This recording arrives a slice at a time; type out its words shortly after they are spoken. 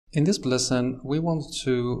In this lesson, we want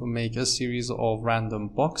to make a series of random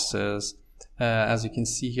boxes. As you can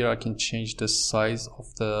see here, I can change the size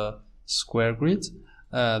of the square grid,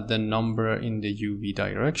 the number in the UV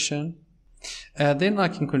direction. Then I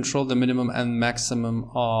can control the minimum and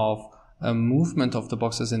maximum of movement of the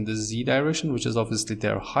boxes in the Z direction, which is obviously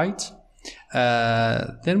their height.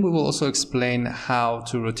 Then we will also explain how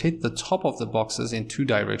to rotate the top of the boxes in two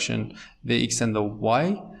directions, the X and the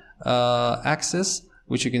Y axis,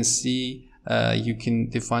 which you can see. You can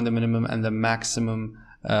define the minimum and the maximum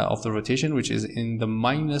of the rotation, which is in the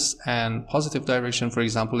minus and positive direction. For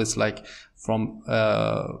example, it's like from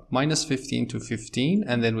minus 15 to 15,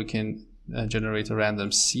 and then we can generate a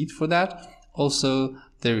random seed for that. Also,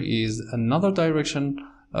 there is another direction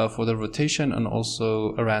for the rotation and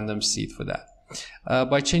also a random seed for that.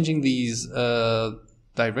 By changing these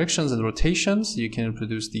directions and rotations, you can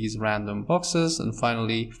produce these random boxes and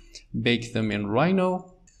finally bake them in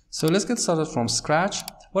Rhino. So let's get started from scratch.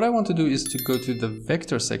 What I want to do is to go to the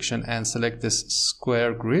vector section and select this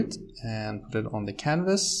square grid and put it on the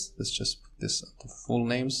canvas. Let's just put this the full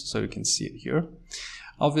names so you can see it here.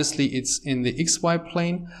 Obviously, it's in the XY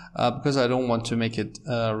plane. Because I don't want to make it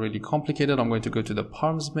really complicated, I'm going to go to the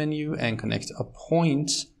Params menu and connect a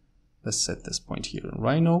point. Let's set this point here in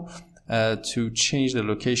Rhino to change the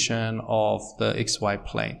location of the XY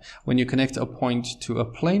plane. When you connect a point to a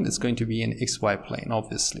plane, it's going to be an XY plane,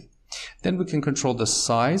 obviously. Then we can control the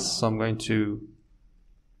size. So I'm going to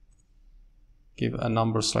give a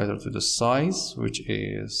number slider to the size, which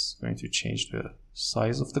is going to change the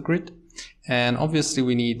size of the grid. And obviously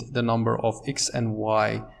we need the number of X and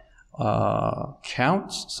Y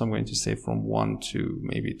counts. So I'm going to say from 1 to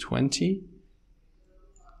maybe 20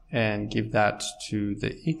 and give that to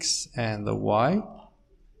the X and the Y.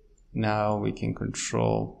 Now we can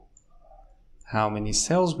control how many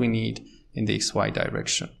cells we need in the XY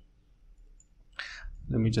direction.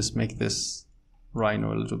 Let me just make this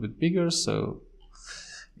Rhino a little bit bigger so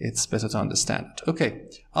it's better to understand it. Okay,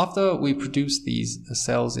 after we produce these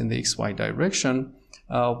cells in the XY direction,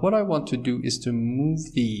 what I want to do is to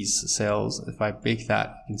move these cells. If I bake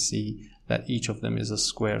that, you can see that each of them is a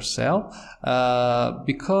square cell.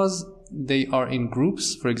 Because they are in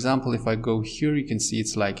groups, for example, if I go here, you can see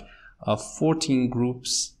it's like 14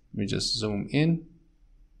 groups. Let me just zoom in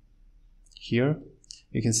here.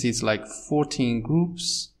 You can see it's like 14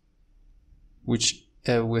 groups, which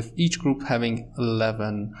with each group having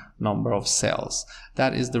 11 number of cells.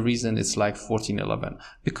 That is the reason it's like 1411.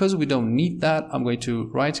 Because we don't need that, I'm going to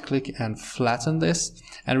right click and flatten this.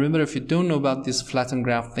 And remember, if you don't know about these flatten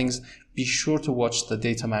graph things, be sure to watch the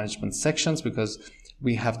data management sections because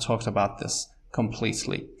we have talked about this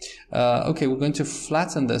completely. Okay, we're going to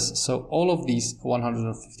flatten this so all of these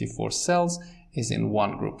 154 cells is in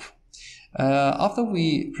one group. After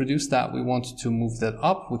we produce that, we want to move that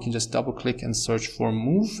up. We can just double click and search for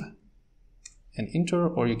move and enter,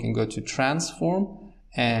 or you can go to transform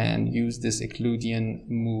and use this Euclidean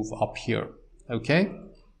move up here. Okay.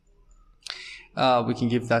 We can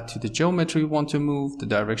give that to the geometry we want to move. The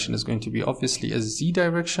direction is going to be obviously a Z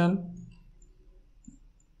direction.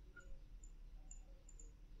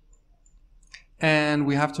 And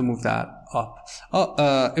we have to move that up.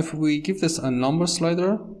 If we give this a number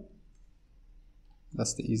slider,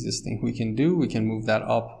 that's the easiest thing we can do. We can move that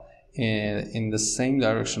up in the same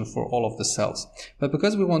direction for all of the cells. But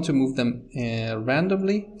because we want to move them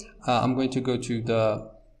randomly, I'm going to go to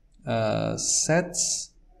the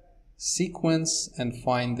sets, sequence, and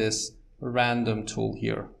find this random tool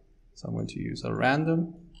here. So I'm going to use a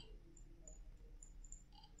random.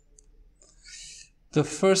 The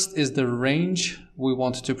first is the range. We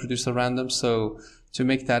want to produce a random. So to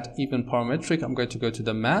make that even parametric, I'm going to go to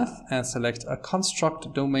the math and select a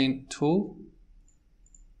construct domain tool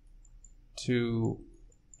to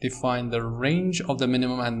define the range of the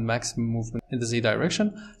minimum and maximum movement in the Z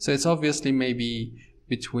direction. So it's obviously maybe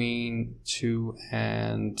between 2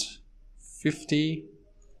 and 50.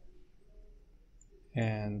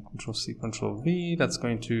 And Control C, Control V, that's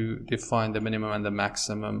going to define the minimum and the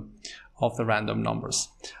maximum of the random numbers.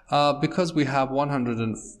 Because we have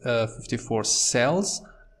 154 cells,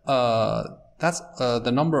 that's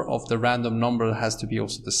the number of the random number has to be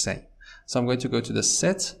also the same. So I'm going to go to the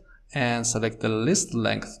set and select the list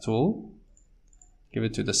length tool, give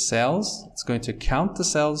it to the cells. It's going to count the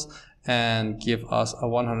cells and give us a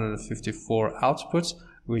 154 output,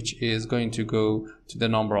 which is going to go to the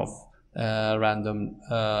number of random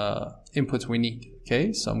input we need.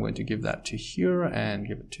 Okay, so I'm going to give that to here and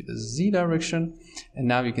give it to the Z direction. And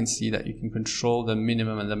now you can see that you can control the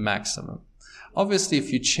minimum and the maximum. Obviously,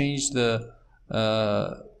 if you change the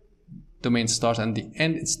domain start and the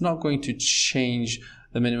end, it's not going to change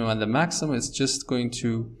the minimum and the maximum. It's just going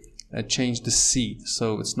to change the seed,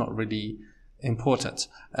 so it's not really important.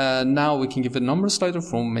 Now we can give a number slider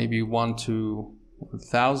from maybe 1 to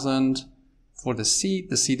 1000 for the seed.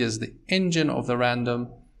 The seed is the engine of the random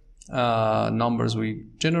numbers we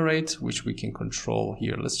generate, which we can control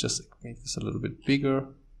here. Let's just make this a little bit bigger.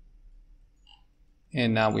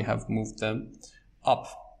 And now we have moved them up.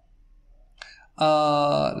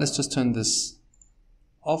 Let's just turn this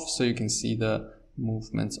off so you can see the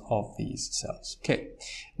movement of these cells. Okay,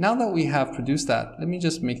 now that we have produced that, let me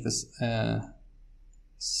just make this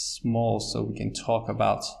small so we can talk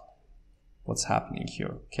about what's happening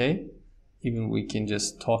here. Okay, even we can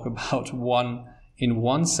just talk about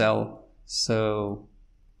one cell so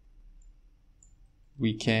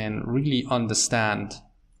we can really understand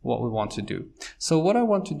what we want to do. So what I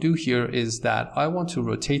want to do here is that I want to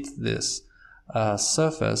rotate this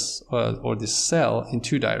surface or this cell in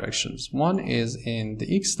two directions. One is in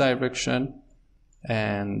the X direction,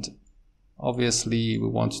 and obviously we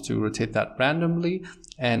want to rotate that randomly,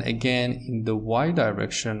 and again in the Y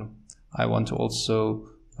direction I want to also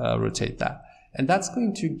rotate that, and that's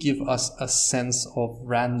going to give us a sense of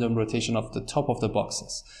random rotation of the top of the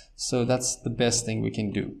boxes. So that's the best thing we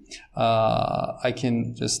can do. I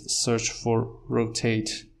can just search for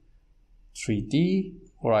rotate 3D,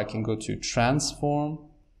 or I can go to transform,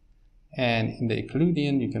 and in the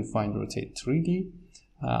Euclidean you can find rotate 3D.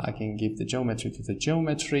 I can give the geometry to the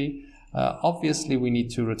geometry. Obviously we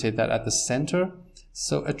need to rotate that at the center.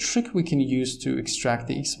 So a trick we can use to extract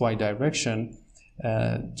the XY direction,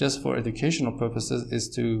 just for educational purposes, is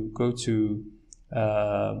to go to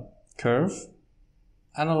curve,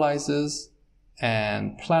 analyzes,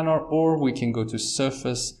 and planar, or we can go to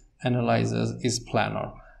surface, analyzes, is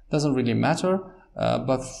planar. Doesn't really matter.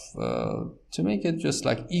 But to make it just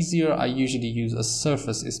like easier, I usually use a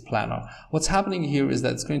surface is planar. What's happening here is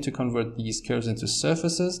that it's going to convert these curves into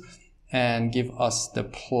surfaces and give us the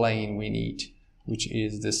plane we need, which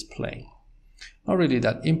is this plane. Not really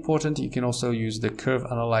that important. You can also use the curve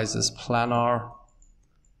analyzes planar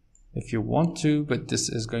if you want to, but this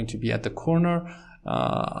is going to be at the corner.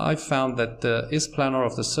 I found that the is planar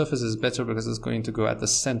of the surface is better because it's going to go at the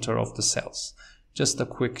center of the cells. Just a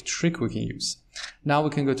quick trick we can use. Now we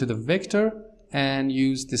can go to the vector and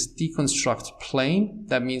use this deconstruct plane.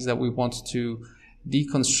 That means that we want to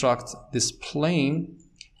deconstruct this plane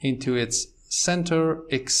into its center,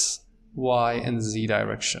 X, Y, and Z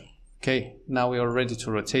direction. Okay, now we are ready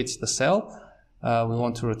to rotate the cell. We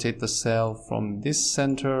want to rotate the cell from this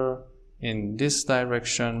center in this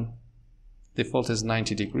direction. Default is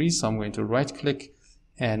 90 degrees, so I'm going to right click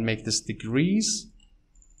and make this degrees.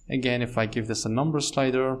 Again, if I give this a number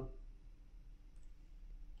slider,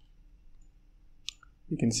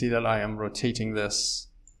 you can see that I am rotating this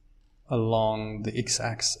along the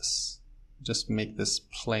x-axis. Just make this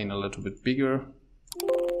plane a little bit bigger.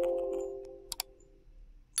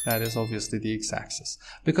 That is obviously the x-axis.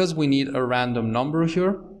 Because we need a random number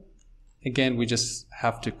here, again, we just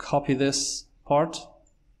have to copy this part.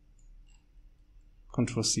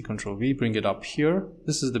 Control C, Control V, bring it up here.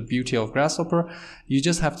 This is the beauty of Grasshopper. You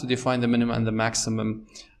just have to define the minimum and the maximum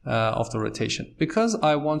of the rotation. Because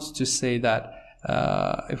I want to say that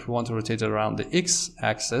if we want to rotate it around the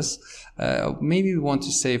x-axis, maybe we want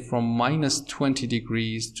to say from minus 20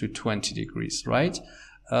 degrees to 20 degrees, right?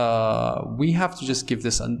 We have to just give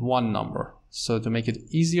this one number. So to make it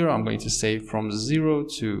easier, I'm going to say from 0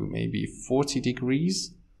 to maybe 40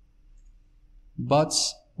 degrees. But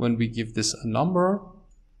when we give this a number,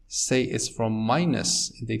 say it's from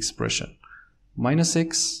minus in the expression, minus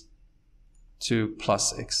x to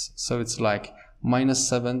plus x. So it's like minus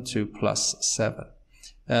 7 to plus 7.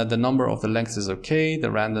 The number of the length is okay. The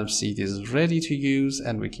random seed is ready to use,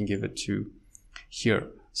 and we can give it to here.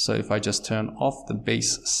 So if I just turn off the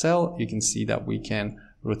base cell, you can see that we can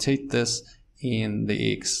rotate this in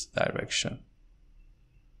the x direction.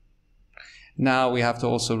 Now we have to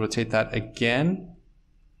also rotate that again.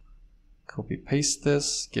 Copy paste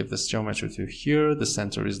this, give this geometry to here. The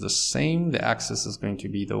center is the same. The axis is going to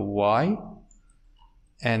be the y.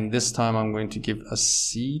 And this time I'm going to give a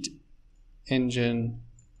seed engine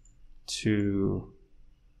to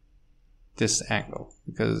this angle,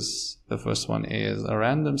 because the first one is a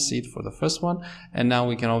random seed for the first one. And now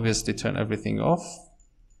we can obviously turn everything off.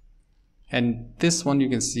 And this one you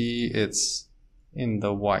can see it's in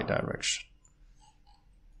the y direction.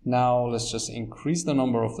 Now let's just increase the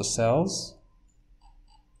number of the cells.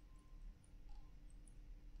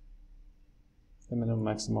 The minimum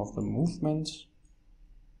maximum of the movement.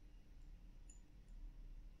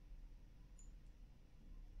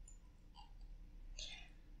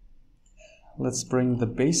 let's bring the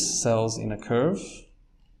base cells in a curve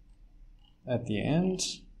at the end,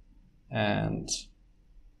 and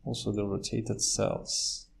also the rotated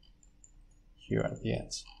cells here at the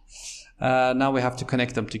end. Now we have to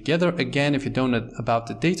connect them together. Again, if you don't know about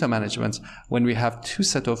the data management, when we have 2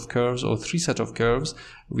 sets of curves or 3 sets of curves,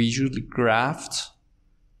 we usually graft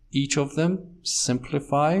each of them,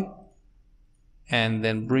 simplify, and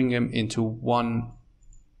then bring them into one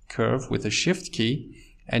curve with a shift key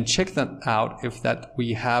and check that out if that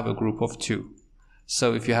we have a group of 2.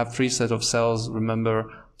 So if you have 3 sets of cells,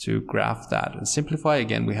 remember to graph that and simplify.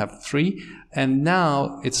 Again, we have 3, and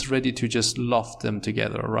now it's ready to just loft them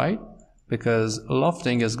together, right? Because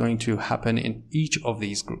lofting is going to happen in each of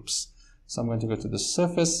these groups. So I'm going to go to the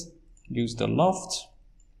surface, use the loft,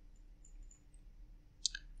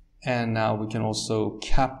 and now we can also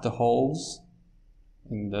cap the holes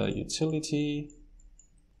in the utility,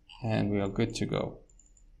 and we are good to go.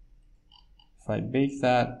 If I bake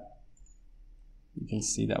that, you can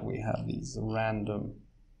see that we have these random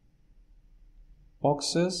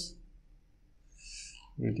boxes.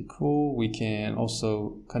 Really cool. We can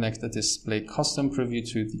also connect the display custom preview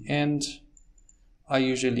to the end. I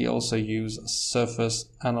usually also use Surface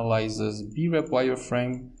Analyzer's BREP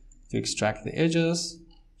wireframe to extract the edges,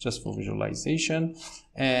 just for visualization.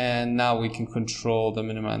 And now we can control the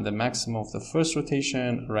minimum and the maximum of the first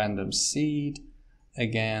rotation, random seed.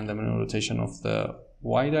 Again, the minimum rotation of the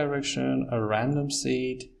Y direction, a random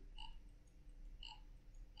seed.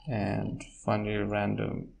 And finally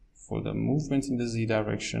random for the movement in the Z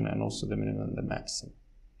direction, and also the minimum and the maximum.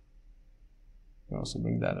 We also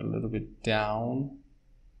bring that a little bit down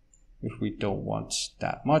if we don't want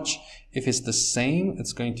that much. If it's the same,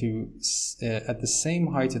 it's going to, at the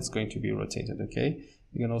same height, it's going to be rotated, okay?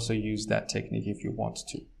 You can also use that technique if you want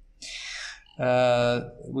to.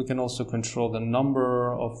 We can also control the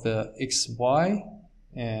number of the XY,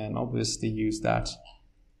 and obviously use that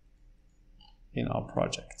in our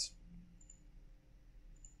project.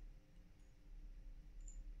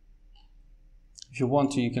 If you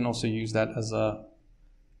want to, you can also use that as a,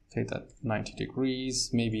 take that 90 degrees,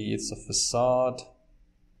 maybe it's a facade.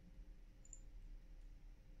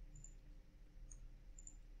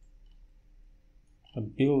 A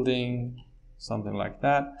building, something like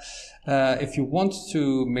that. If you want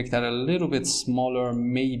to make that a little bit smaller,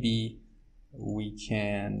 maybe we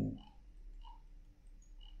can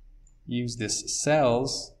use this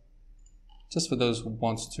cells, just for those who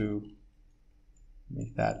want to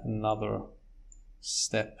make that another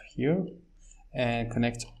step here, and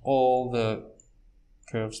connect all the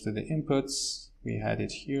curves to the inputs. We had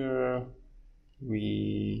it here,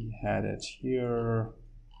 we had it here,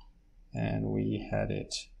 and we had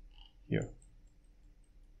it here.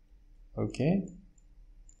 Okay,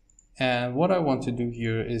 and what I want to do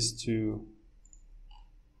here is to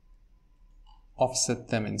offset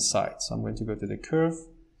them inside. So I'm going to go to the curve,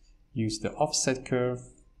 use the offset curve,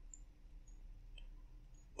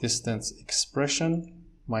 distance expression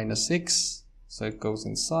 -x, so it goes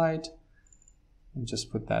inside, and just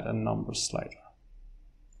put that a number slider.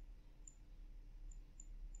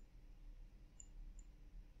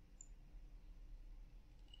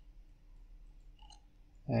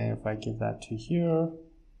 And if I give that to here,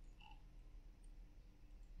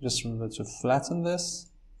 just remember to flatten this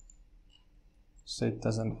so it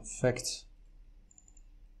doesn't affect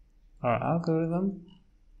our algorithm.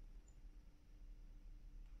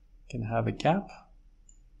 Can have a gap,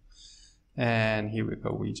 and here we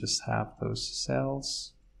go, we just have those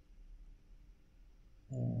cells,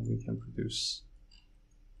 and we can produce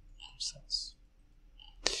cells.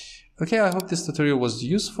 Okay, I hope this tutorial was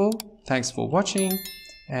useful. Thanks for watching,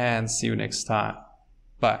 and see you next time.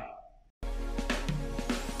 Bye.